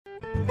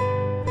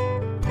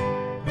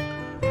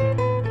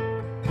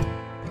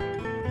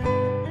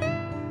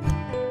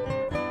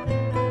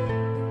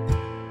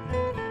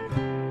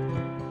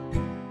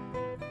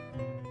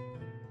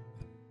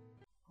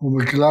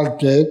ובכלל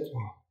ט'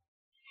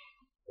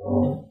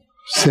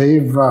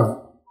 סעיף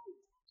ו'.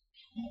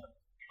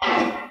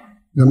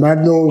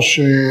 למדנו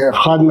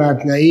שאחד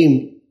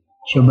מהתנאים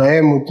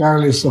שבהם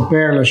מותר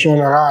לספר לשון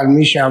הרע על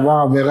מי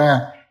שעבר עבירה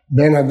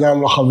בין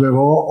אדם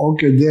לחברו, או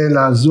כדי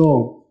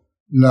לעזור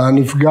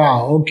לנפגע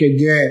או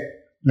כדי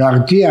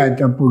להרתיע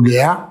את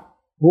הפוגע,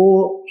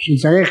 הוא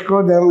שצריך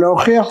קודם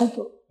להוכיח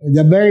אותו,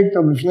 לדבר איתו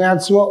בפני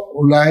עצמו.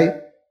 אולי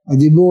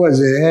הדיבור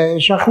הזה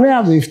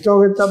ישכנע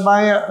ויפתור את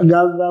הבעיה.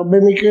 גם בהרבה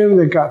מקרים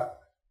זה כך,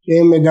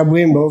 אם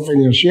מדברים באופן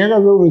ישיר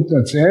אז הוא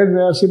מתנצל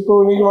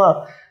והסיפור נגמר,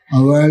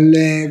 אבל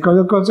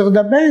קודם כל צריך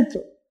לדבר איתו.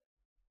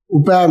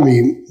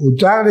 ופעמים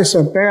מותר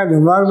לספר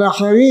הדבר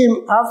לאחרים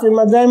אף אם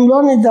עדיין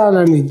לא נדע על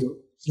הנידון.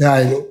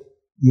 דהיינו,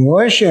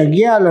 מורה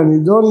שיגיע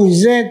לנידון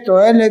מזה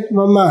תועלת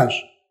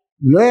ממש,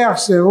 לא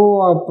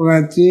יחסרו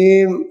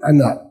הפרטים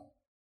הנ"ל.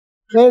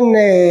 לכן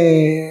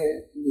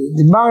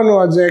דיברנו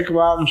על זה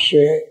כבר,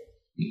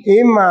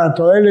 שאם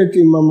התועלת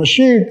היא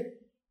ממשית,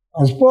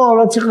 אז פה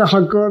לא צריך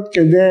לחכות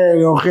כדי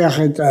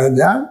להוכיח את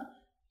האדם,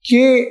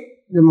 כי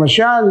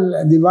למשל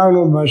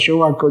דיברנו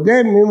בשיעור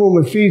הקודם, אם הוא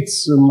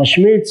מפיץ או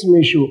משמיץ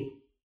מישהו,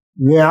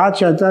 ועד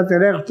שאתה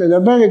תלך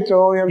תדבר איתו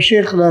הוא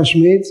ימשיך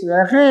להשמיץ,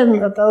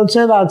 ולכן אתה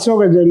רוצה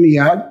לעצור את זה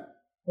מיד,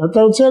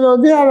 ואתה רוצה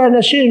להודיע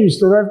לאנשים,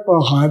 מסתובב פה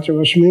אחד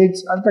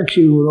שמשמיץ, אל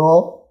תקשיבו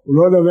לו, הוא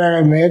לא דובר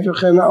אמת,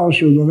 וכן או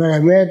שהוא דובר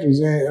אמת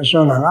וזה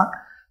לשון הרע,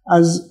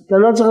 אז אתה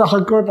לא צריך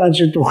לחכות עד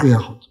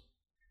שתוכיח אותו.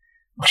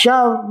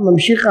 עכשיו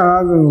ממשיך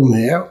הרב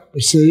ואומר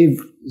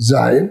בסעיף ז',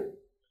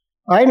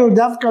 היינו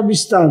דווקא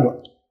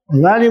בסתנות,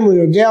 אבל אם הוא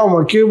יודע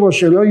ומכיר בו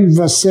שלא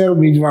יבשר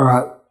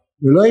בדבריו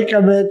ולא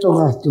יקבל את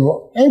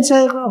תוכחתו, אין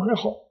צריך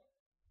להוכיחו.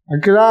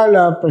 הכלל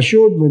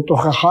הפשוט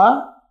בתוכחה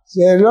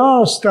זה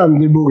לא סתם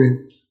דיבורים,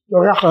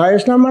 תוכחה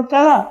יש לה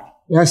מטרה,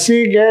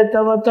 להשיג את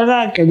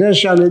המטרה, כדי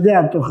שעל ידי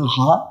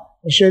התוכחה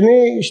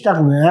השני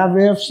ישתכנע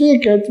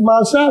ויפסיק את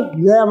מעשיו.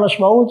 זה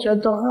המשמעות של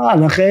תוכחה.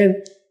 לכן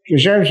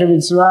כשם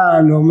שמצווה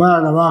לומר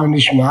דבר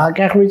נשמע,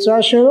 כך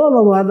מצווה שלא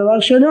לומר דבר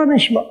שלא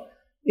נשמע.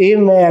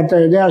 אם אתה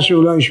יודע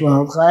שהוא לא ישמע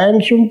אותך,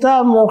 אין שום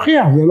טעם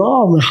להוכיח, זה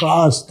לא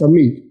מחאה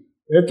סתמית,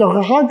 זה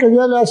תוכחה כדי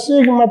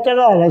להשיג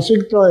מטרה,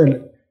 להשיג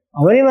תועלת.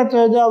 אבל אם אתה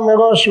יודע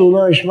מראש שהוא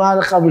לא ישמע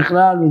לך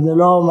בכלל וזה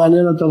לא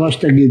מעניין אותו מה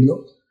שתגיד לו,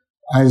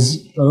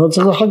 אז אתה לא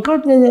צריך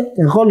לחכות לזה,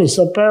 אתה יכול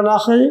לספר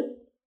לאחרים.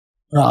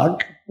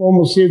 רק פה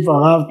מוסיף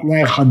הרב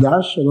תנאי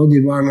חדש שלא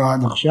דיברנו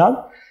עד עכשיו,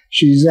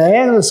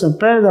 שיזהר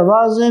לספר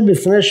דבר זה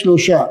בפני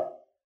שלושה,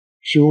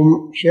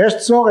 שיש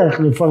צורך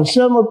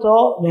לפרסם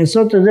אותו,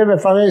 לעשות את זה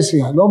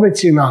בפרהסיה, לא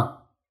בצנעה.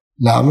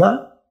 למה?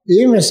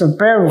 אם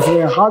מספר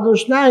בפני אחד או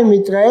שניים,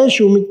 מתראה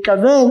שהוא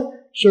מתכוון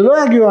שלא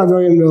יגיעו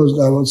הדברים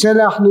לאוזניו, רוצה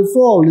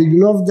להחליפו,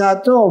 לגנוב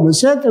דעתו,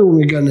 בסתר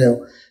הוא מגנהו,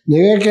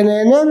 נראה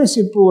כנהנה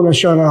מסיפור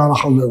לשון הרע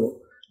לחברו.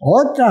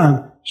 אותם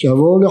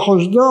שבואו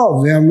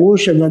לחושדו ואמרו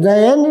שוודאי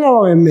אין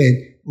לו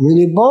אמת,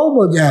 ומליבו הוא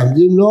בודע,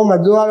 אם לא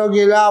מדוע לא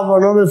גילה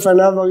עוונו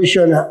בפניו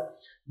הראשונה,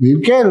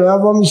 ואם כן לא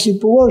יבוא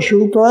מסיפורו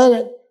שום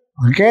תועלת.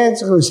 וכן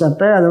צריך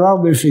לספר הדבר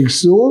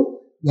בפרסום,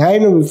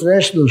 דהיינו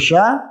בפני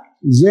שלושה,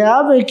 זה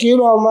אבי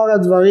כאילו אמר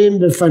הדברים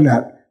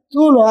בפניו.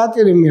 תראו לו עתי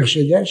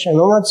למחשדה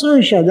שלא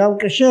מצוי שאדם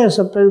קשה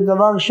לספר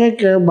דבר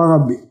שקר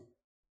ברבים.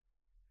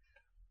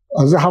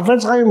 אז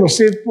החפץ חיים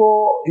מוסיף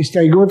פה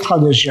הסתייגות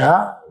חדשה,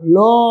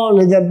 לא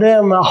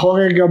לדבר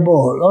מאחורי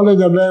גבו, לא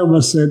לדבר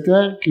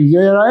בסתר, כי זה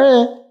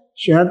יראה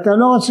שאתה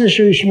לא רוצה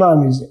שהוא ישמע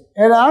מזה,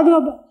 אלא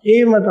אדרבה,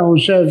 אם אתה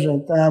חושב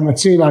שאתה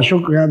מציל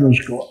השוק ליד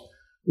השקוע,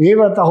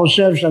 ואם אתה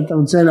חושב שאתה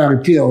רוצה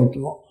להרתיע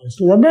אותו, אז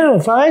תדבר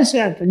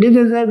בפרהסיה, תגיד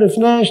את זה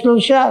בפני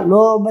שלושה,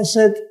 לא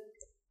בסתר.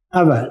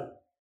 אבל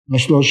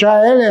בשלושה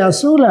האלה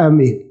אסור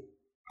להאמין,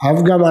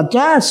 אף גם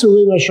אתה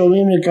אסורים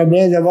השומעים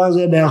לקבל דבר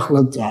זה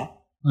בהחלטה,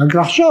 רק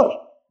לחשוב,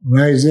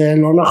 אולי זה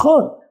לא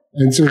נכון,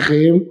 הם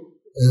צריכים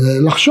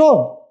לחשוב,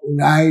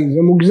 אולי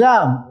זה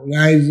מוגזם,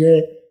 אולי זה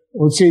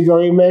הוציא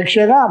דברים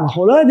מהקשרם,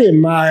 אנחנו לא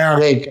יודעים מה היה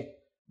הרקע,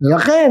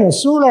 ולכן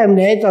אסור להם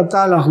לעת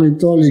עתה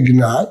להחליטו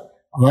לגנאי,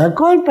 אבל על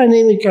כל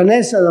פנים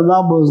ייכנס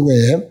הדבר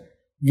באוזניהם,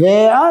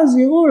 ואז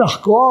יראו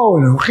לחקור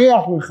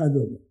ולהוכיח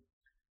וכדומה.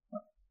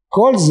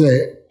 כל זה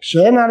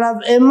שאין עליו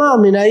אימה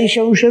מן האיש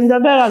ההוא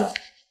שמדבר עליו,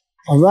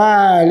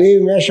 אבל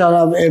אם יש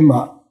עליו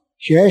אימה,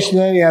 שיש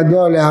לאל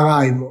ידו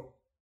להרע עמו,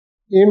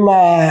 אם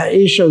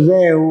האיש הזה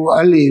הוא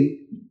אלים,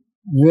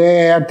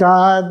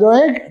 ואתה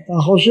דואג, אתה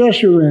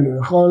חושש ממנו,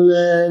 יכול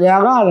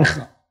להרע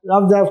לך,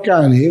 לאו דווקא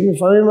אלים,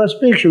 לפעמים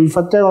מספיק שהוא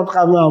יפטר אותך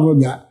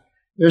מהעבודה,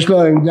 יש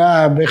לו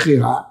עמדה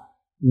בחירה,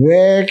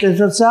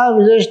 וכתוצאה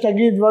מזה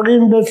שתגיד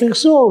דברים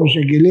בפרסום,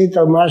 שגילית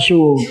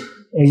משהו,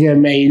 איזה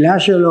מעילה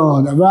שלו,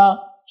 דבר,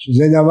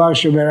 שזה דבר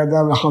שבין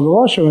אדם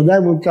לחברו, שוודאי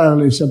מותר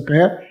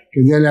לספר,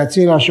 כדי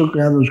להציל השוק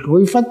ליד השקוע,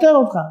 הוא יפטר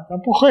אותך, אתה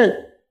פוחד.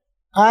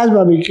 אז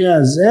במקרה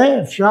הזה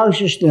אפשר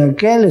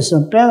ששתרקל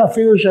לספר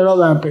אפילו שלא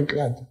מהפק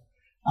לאט.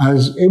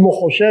 אז אם הוא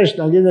חושש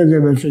להגיד את זה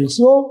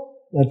בפרסום,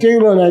 נתיר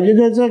לו להגיד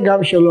את זה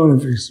גם שלא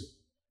לפרסום.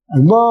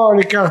 אז בואו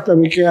ניקח את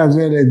המקרה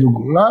הזה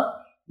לדוגמה,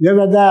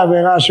 זה ודאי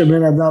עבירה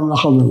שבין אדם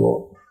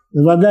לחברו,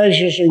 בוודאי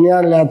שיש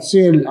עניין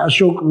להציל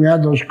השוק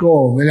מיד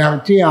עושקו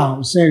ולהרתיע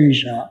עושה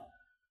אישה,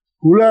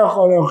 הוא לא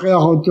יכול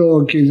להוכיח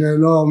אותו כי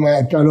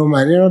אתה לא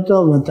מעניין אותו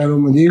ואתה לא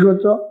מדאיג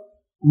אותו,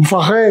 הוא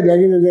מפחד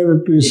להגיד את זה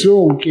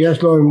בפרסום כי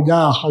יש לו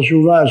עמדה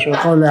חשובה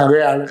שיכול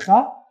להרע לך,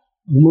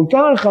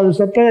 מותר לך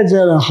לספר את זה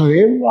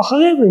לאחרים,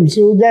 ואחרים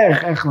ימצאו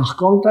דרך איך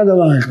לחקור את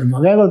הדבר, איך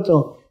לברר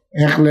אותו,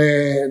 איך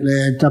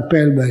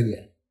לטפל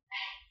בעניין.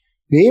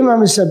 ואם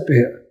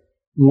המספר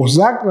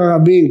מוחזק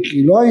לרבים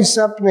כי לא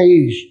יישא פני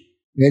איש,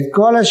 ואת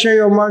כל אשר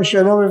יאמר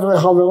שלום בפני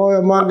חברו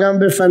יאמר גם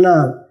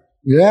בפניו,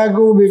 ולא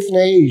יגור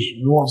בפני איש,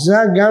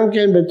 ומוחזק גם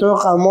כן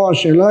בתוך עמו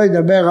שלא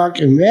ידבר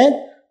רק אמת,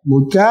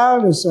 מותר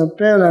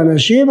לספר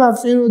לאנשים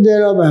אפילו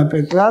דלא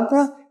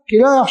בהפטרתא, כי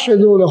לא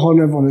יחשדו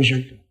לחונף או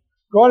לשקר.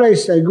 כל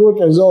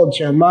ההסתייגות הזאת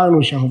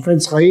שאמרנו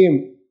שהחפץ חיים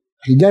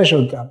חידש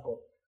אותה פה,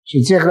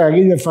 שצריך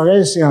להגיד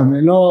בפרהסיה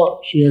ולא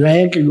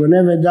שיראה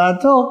כגונב את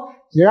דעתו,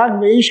 זה רק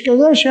באיש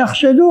כזה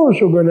שיחשדו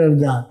שהוא גונב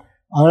דעת.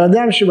 אבל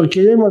אדם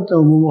שמכירים אותו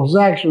והוא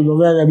מוחזק שהוא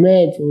דובר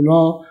אמת והוא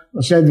לא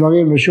עושה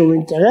דברים בשום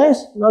אינטרס,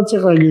 לא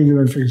צריך להגיד את זה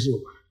בפרסום.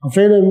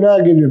 אפילו אם לא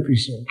יגיד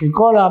בפרסום. כי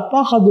כל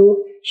הפחד הוא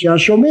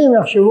שהשומעים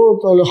יחשבו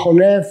אותו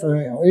לחונף,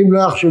 אם לא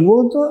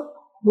יחשבו אותו,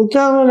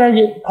 מותר לו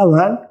להגיד.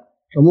 אבל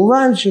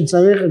כמובן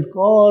שצריך את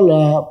כל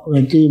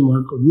הפרטים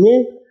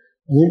הקודמים,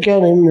 אז אם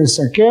כן, אם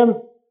נסכם,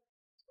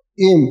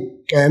 אם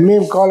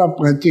קיימים כל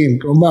הפרטים,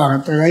 כלומר,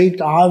 אתה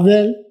ראית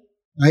עוול,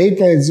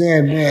 ראית את זה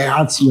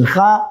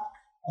בעצמך,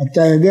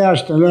 אתה יודע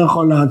שאתה לא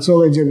יכול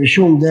לעצור את זה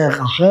בשום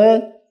דרך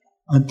אחרת,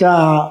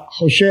 אתה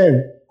חושב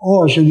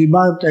או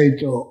שדיברת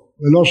איתו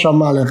ולא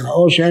שמע לך,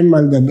 או שאין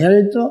מה לדבר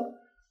איתו,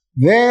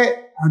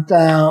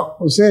 ואתה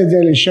עושה את זה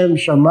לשם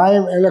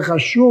שמיים, אין לך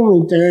שום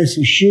אינטרס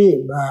אישי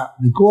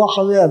בוויכוח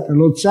הזה, אתה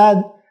לא צד,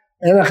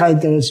 אין לך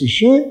אינטרס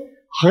אישי,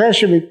 אחרי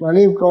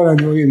שמתמלאים כל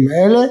הדברים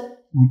האלה,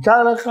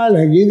 מותר לך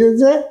להגיד את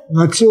זה,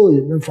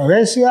 רצוי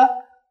בפרהסיה,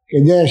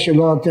 כדי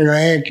שלא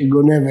תראה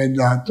כגונב את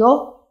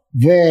דעתו,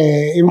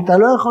 ואם אתה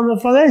לא יכול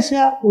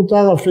בפרהסיה,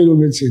 מותר אפילו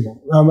בצדו.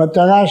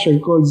 והמטרה של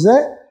כל זה,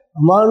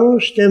 אמרנו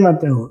שתי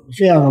מטרות.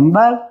 לפי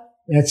הרמב,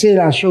 להציל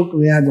השוק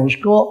מיד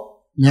עושקו,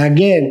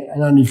 להגן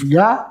על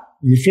הנפגע,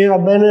 ולפי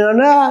רבנו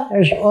יונה,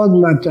 יש עוד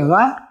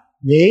מטרה,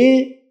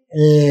 והיא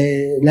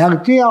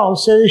להרתיע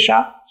עושה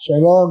רשעה,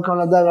 שלא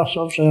כל אדם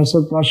יחשוב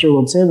שיעשות מה שהוא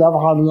רוצה, ואף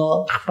אחד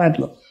לא אכפת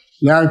לו.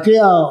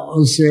 להרתיע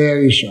עושה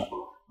רשעה.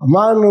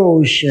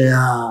 אמרנו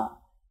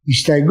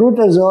ההסתייגות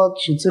הזאת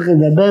שצריך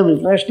לדבר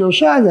בפני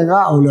שלושה, זה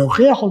רע, או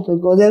להוכיח אותו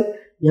קודם,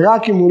 זה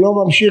רק אם הוא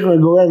לא ממשיך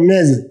וגורם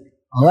נזק.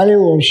 אבל אם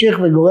הוא ממשיך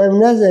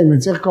וגורם נזק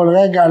וצריך כל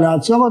רגע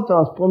לעצור אותו,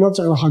 אז פה לא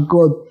צריך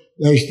לחכות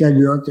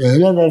להסתייגויות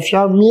האלה,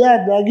 ואפשר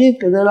מיד להגיד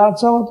כדי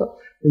לעצור אותו,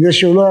 כדי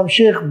שהוא לא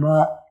ימשיך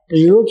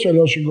בפעילות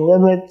שלו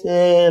שגורמת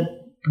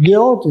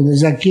פגיעות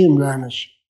ונזקים לאנשים.